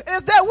God, is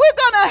that we're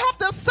going to have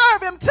to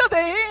serve him to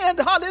the end.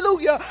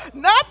 Hallelujah.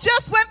 Not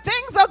just when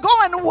things are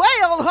going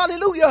well.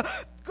 Hallelujah.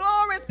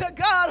 Glory to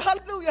God,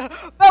 hallelujah.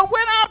 But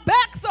when our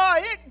backs are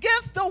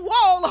against the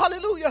wall,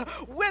 hallelujah,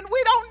 when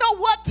we don't know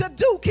what to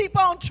do, keep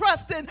on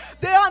trusting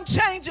the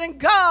unchanging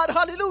God,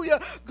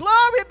 hallelujah.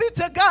 Glory be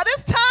to God.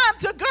 It's time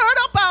to gird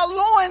up our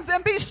loins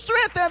and be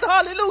strengthened,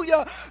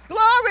 hallelujah.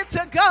 Glory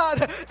to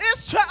God.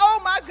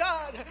 Oh my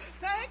God.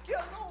 Thank you,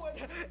 Lord.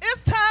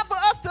 It's time for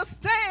us to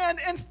stand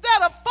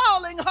instead of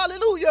falling,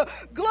 hallelujah.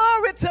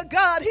 Glory to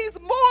God. He's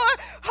more,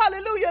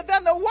 hallelujah,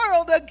 than the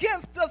world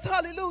against us,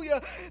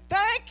 hallelujah.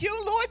 Thank you,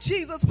 Lord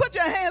Jesus. Put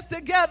your hands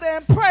together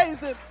and praise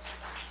him.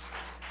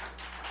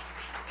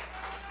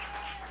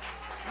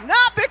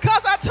 Not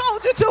because I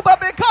told you to, but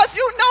because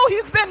you know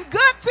he's been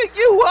good to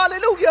you,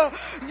 hallelujah.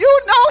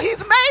 You know he's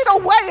made a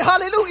way,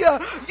 hallelujah.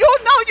 You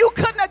know you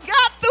couldn't have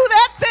got through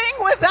that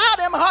thing without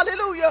him,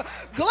 hallelujah.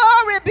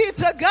 Glory be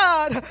to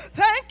God.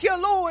 Thank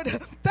you, Lord.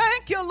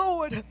 Thank you,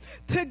 Lord.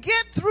 To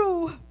get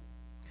through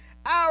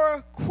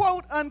our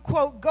quote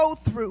unquote go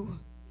through,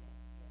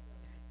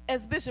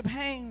 as Bishop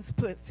Haynes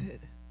puts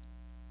it,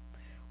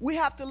 we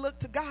have to look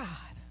to God.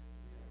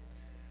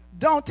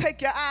 Don't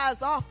take your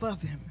eyes off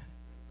of him.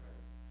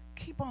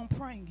 Keep on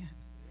praying.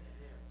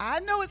 I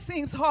know it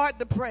seems hard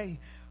to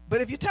pray,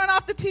 but if you turn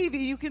off the TV,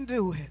 you can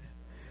do it.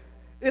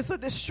 It's a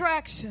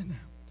distraction.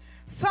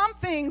 Some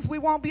things we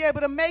won't be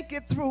able to make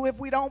it through if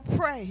we don't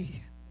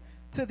pray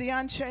to the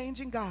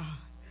unchanging God.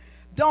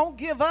 Don't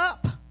give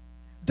up.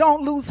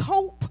 Don't lose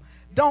hope.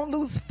 Don't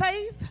lose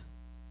faith.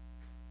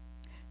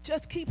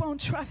 Just keep on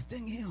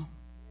trusting him.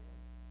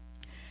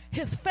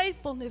 His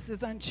faithfulness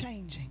is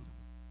unchanging.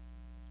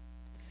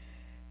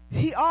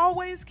 He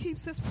always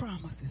keeps his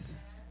promises.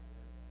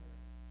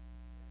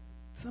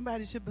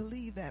 Somebody should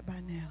believe that by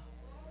now.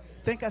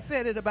 I think I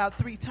said it about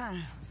 3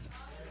 times.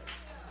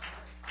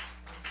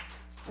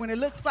 When it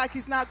looks like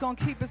he's not going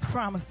to keep his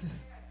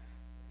promises,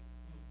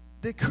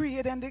 decree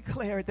it and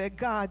declare it that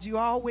God, you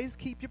always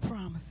keep your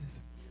promises.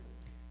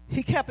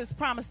 He kept his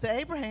promise to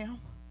Abraham.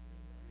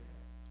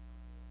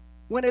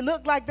 When it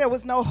looked like there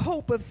was no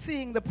hope of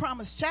seeing the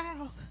promised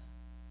child,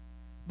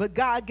 but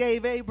God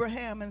gave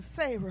Abraham and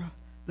Sarah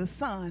the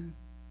son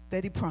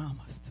that he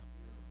promised.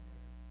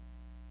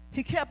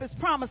 He kept his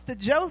promise to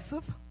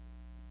Joseph.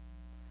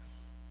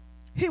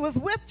 He was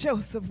with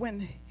Joseph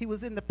when he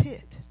was in the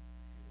pit,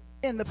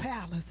 in the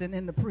palace, and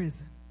in the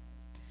prison.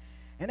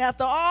 And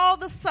after all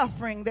the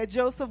suffering that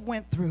Joseph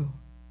went through,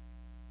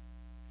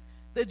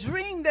 the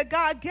dream that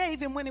God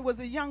gave him when he was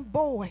a young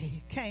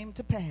boy came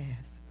to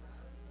pass.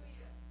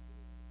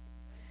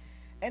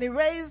 And he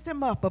raised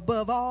him up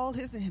above all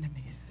his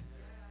enemies.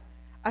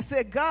 I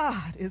said,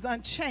 God is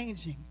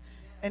unchanging,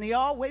 and he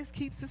always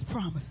keeps his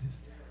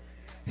promises.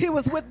 He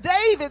was with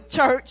David,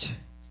 church,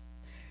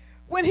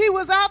 when he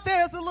was out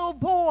there as a little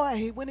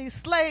boy, when he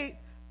slayed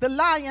the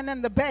lion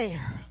and the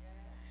bear.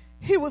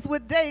 He was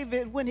with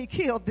David when he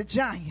killed the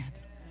giant.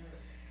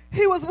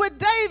 He was with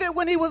David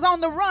when he was on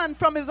the run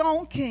from his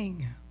own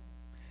king.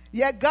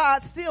 Yet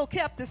God still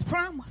kept his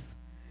promise.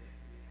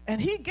 And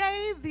he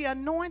gave the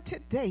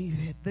anointed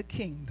David the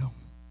kingdom.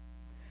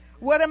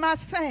 What am I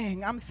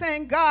saying? I'm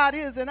saying God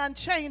is an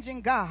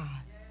unchanging God.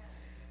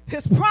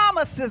 His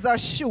promises are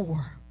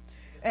sure,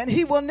 and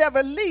he will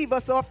never leave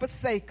us or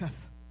forsake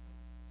us.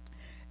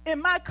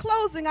 In my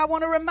closing, I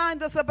want to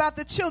remind us about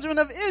the children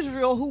of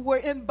Israel who were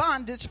in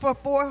bondage for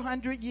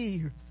 400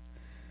 years.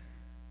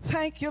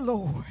 Thank you,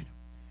 Lord.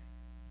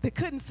 They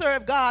couldn't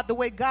serve God the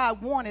way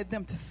God wanted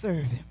them to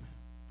serve him.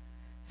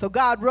 So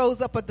God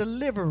rose up a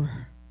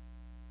deliverer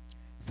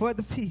for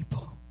the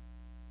people.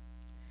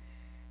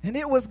 And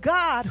it was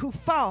God who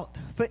fought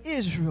for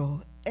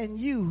Israel, and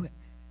you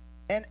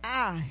and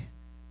I.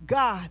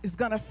 God is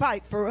going to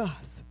fight for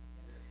us.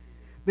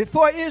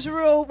 Before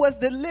Israel was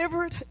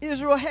delivered,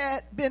 Israel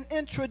had been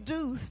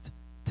introduced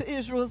to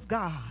Israel's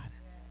God.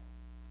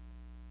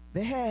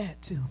 They had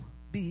to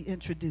be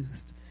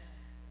introduced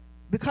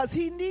because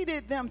he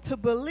needed them to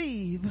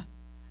believe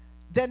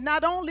that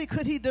not only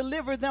could he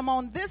deliver them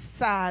on this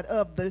side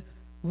of the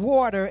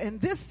water and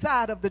this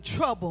side of the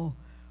trouble,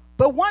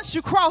 but once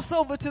you cross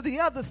over to the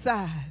other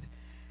side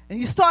and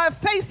you start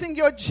facing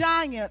your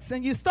giants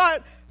and you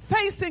start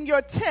facing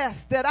your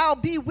tests, that I'll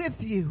be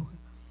with you.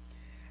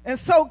 And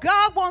so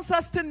God wants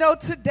us to know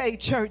today,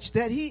 church,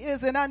 that he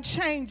is an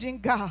unchanging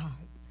God.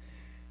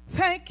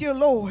 Thank you,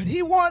 Lord.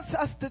 He wants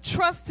us to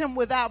trust him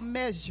without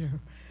measure.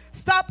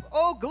 Stop,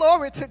 oh,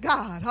 glory to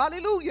God.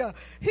 Hallelujah.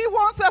 He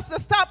wants us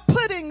to stop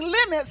putting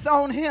limits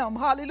on him.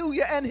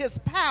 Hallelujah. And his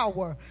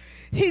power.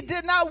 He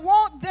did not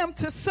want them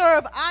to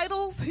serve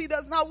idols. He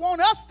does not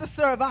want us to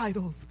serve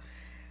idols.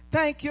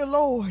 Thank you,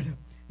 Lord.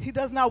 He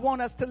does not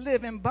want us to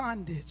live in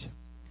bondage.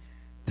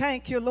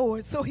 Thank you,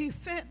 Lord. So he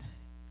sent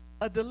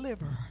a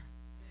deliverer.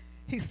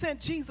 He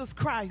sent Jesus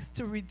Christ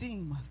to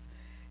redeem us.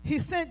 He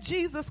sent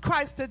Jesus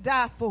Christ to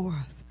die for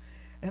us.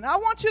 And I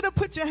want you to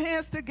put your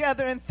hands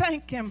together and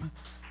thank him.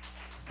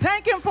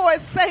 Thank him for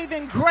his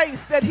saving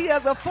grace that he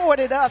has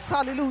afforded us.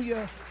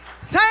 Hallelujah.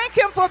 Thank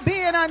him for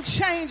being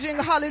unchanging.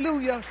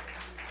 Hallelujah.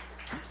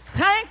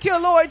 Thank you,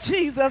 Lord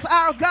Jesus.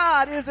 Our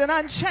God is an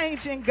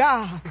unchanging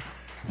God.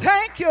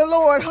 Thank you,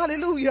 Lord.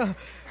 Hallelujah.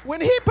 When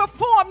he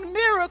performed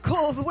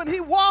miracles, when he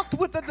walked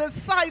with the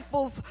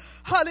disciples,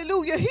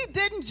 hallelujah, he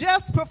didn't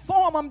just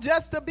perform them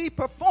just to be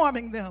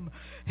performing them.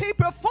 He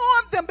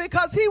performed them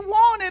because he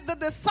wanted the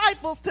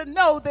disciples to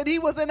know that he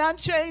was an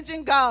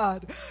unchanging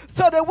God.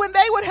 So that when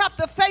they would have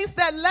to face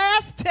that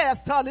last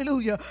test,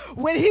 hallelujah,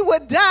 when he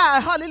would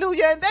die,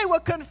 hallelujah, and they were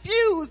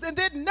confused and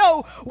didn't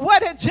know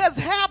what had just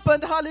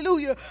happened,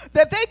 hallelujah,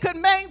 that they could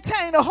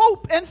maintain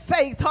hope and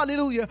faith,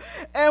 hallelujah.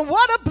 And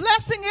what a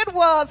blessing it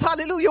was,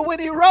 hallelujah, when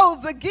he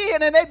rose again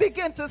and they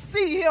began to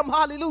see him,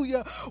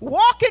 hallelujah,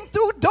 walking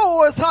through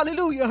doors,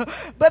 hallelujah.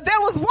 But there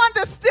was one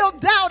that still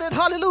doubted,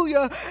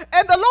 hallelujah.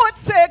 And the Lord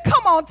said,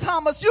 come on,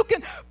 Thomas, you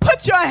can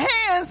put your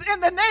hands in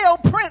the nail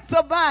prints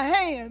of my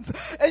hands.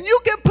 And you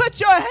can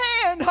put your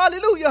hand,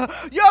 hallelujah,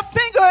 your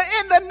finger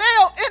in the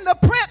nail, in the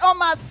print on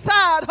my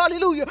side,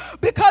 hallelujah.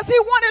 Because he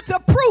wanted to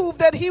prove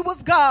that he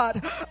was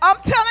God. I'm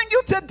telling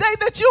you today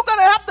that you're going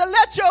to have to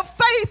let your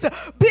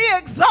faith be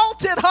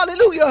exalted,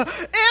 hallelujah.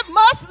 It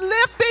must be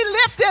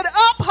lifted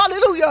up,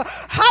 hallelujah,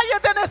 higher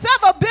than it's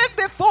ever been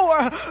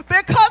before,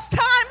 because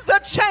times are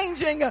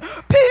changing,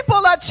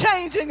 people are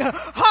changing,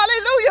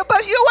 hallelujah.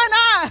 But you and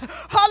I,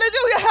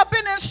 hallelujah, have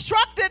been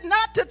instructed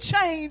not to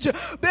change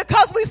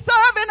because we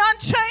serve an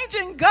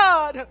unchanging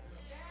God.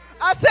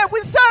 I said we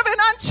serve an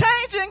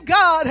unchanging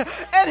God,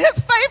 and his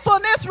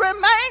faithfulness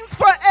remains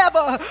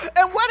forever.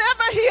 And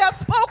whatever he has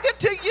spoken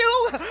to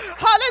you,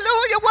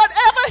 hallelujah,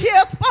 whatever he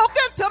has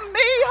spoken to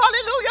me,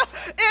 hallelujah,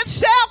 it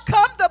shall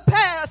come to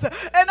pass.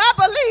 And I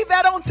believe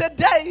that on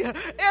today,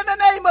 in the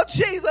name of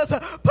Jesus.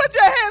 Put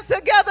your hands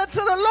together to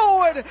the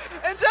Lord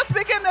and just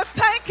begin to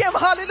thank him,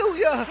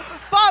 hallelujah.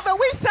 Father,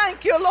 we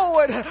thank you,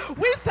 Lord.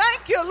 We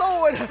thank you,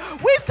 Lord.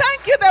 We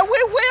thank you that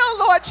we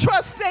will, Lord,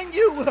 trust in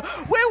you.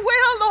 We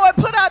will, Lord,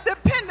 put our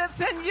dependence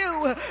in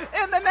you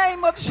in the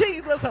name of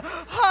Jesus.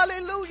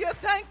 Hallelujah.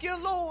 Thank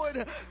you,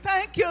 Lord.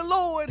 Thank you,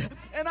 Lord.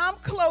 And I'm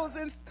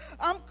closing.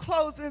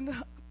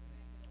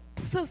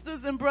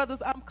 Sisters and brothers,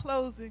 I'm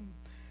closing.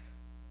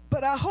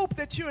 But I hope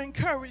that you're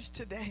encouraged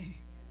today.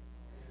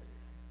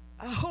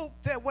 I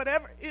hope that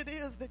whatever it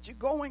is that you're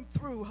going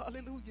through,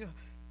 hallelujah,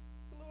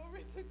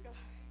 glory to God.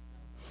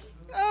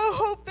 I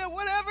hope that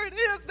whatever it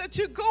is that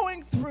you're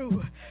going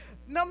through,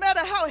 no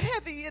matter how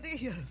heavy it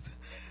is,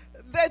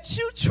 that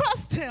you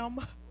trust him,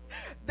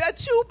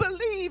 that you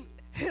believe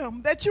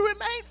him, that you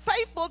remain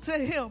faithful to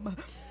him.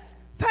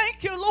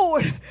 Thank you,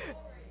 Lord.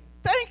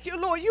 Thank you,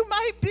 Lord. You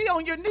might be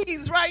on your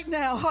knees right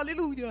now,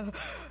 hallelujah,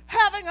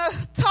 having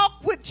a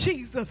talk with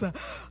Jesus,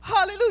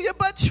 hallelujah,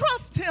 but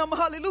trust him,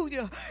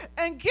 hallelujah,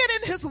 and get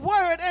in his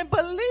word and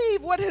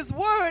believe what his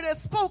word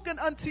has spoken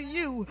unto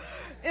you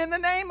in the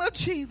name of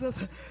Jesus.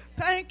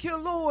 Thank you,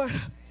 Lord.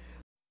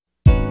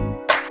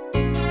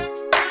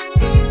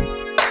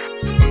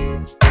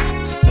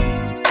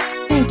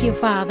 Thank you,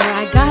 Father.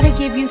 I gotta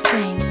give you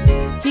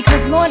thanks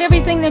because, Lord,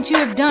 everything that you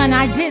have done,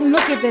 I didn't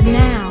look at the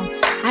now.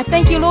 I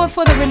thank you, Lord,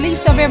 for the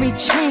release of every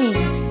chain,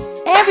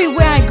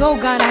 Everywhere I go,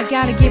 God, I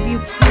gotta give you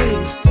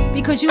praise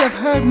because you have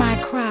heard my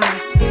cry.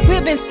 We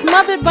have been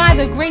smothered by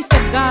the grace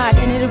of God,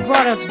 and it has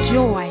brought us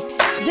joy.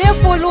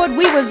 Therefore, Lord,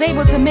 we was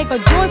able to make a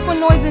joyful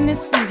noise in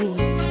this city.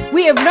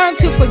 We have learned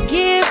to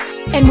forgive,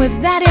 and with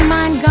that in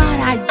mind, God,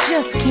 I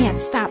just can't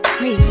stop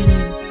praising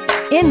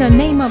you. In the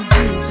name of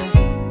Jesus,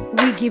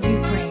 we give you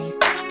praise.